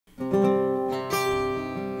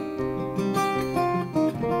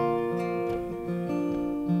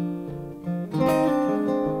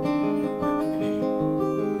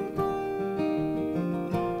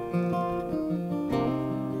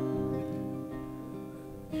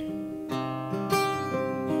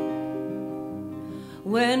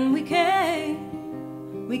When we came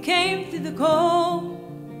through the cold.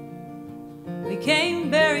 We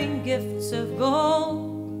came bearing gifts of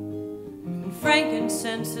gold and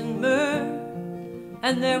frankincense and myrrh,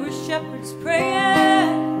 and there were shepherds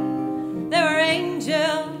praying, there were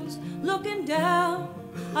angels looking down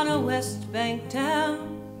on a West Bank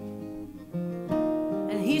town.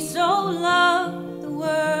 And he so loved the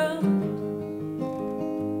world,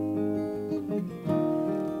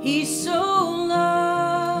 he so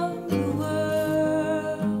loved the world.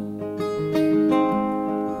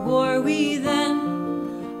 Wore we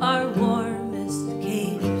then our warmest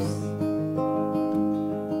capes?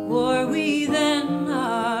 Wore we then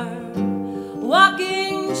our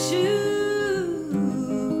walking shoes?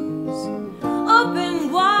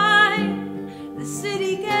 Open wide the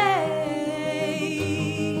city gates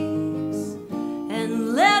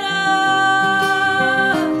and let us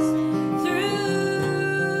through.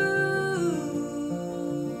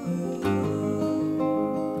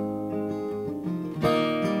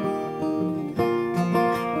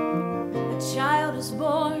 A child is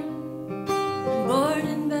born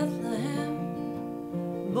in Bethlehem,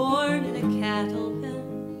 born in a cattle pen.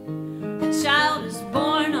 A child is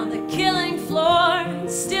born on the killing floor,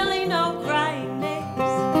 still he no crying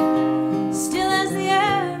names. Still as the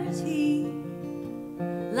air is he,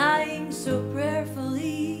 lying so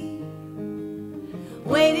prayerfully,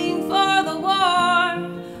 waiting for the war.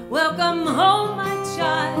 Welcome home, my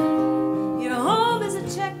child. Your home is a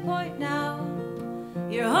checkpoint now.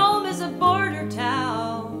 Your home is a border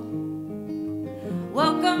town.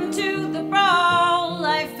 Welcome to the brawl.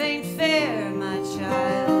 Life ain't fair, my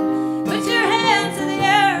child. Put your hands in the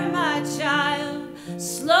air, my child.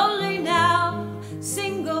 Slowly now,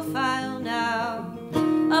 single file now,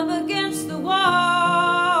 up against the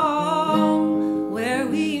wall, where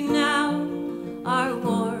we now our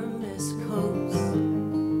warmest coats,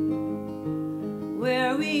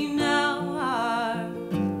 where we now are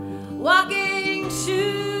walking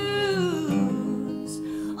shoes.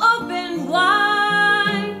 Open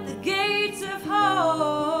wide the gates of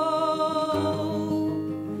hope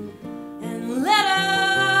and let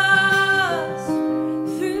us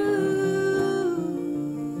through.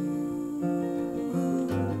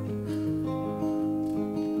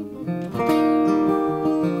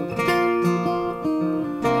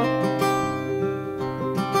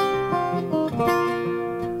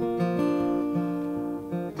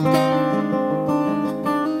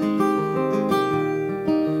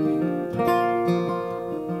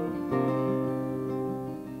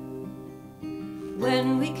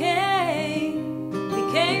 When we came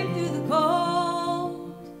through the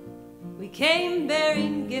cold. We came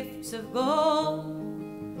bearing gifts of gold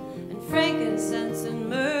and frankincense and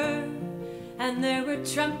myrrh, and there were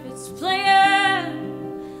trumpets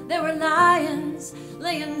playing, there were lions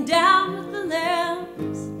laying down with the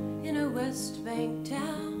lambs in a West Bank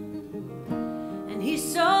town. And he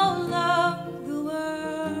so loved the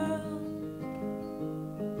world,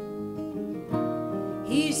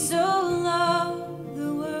 he so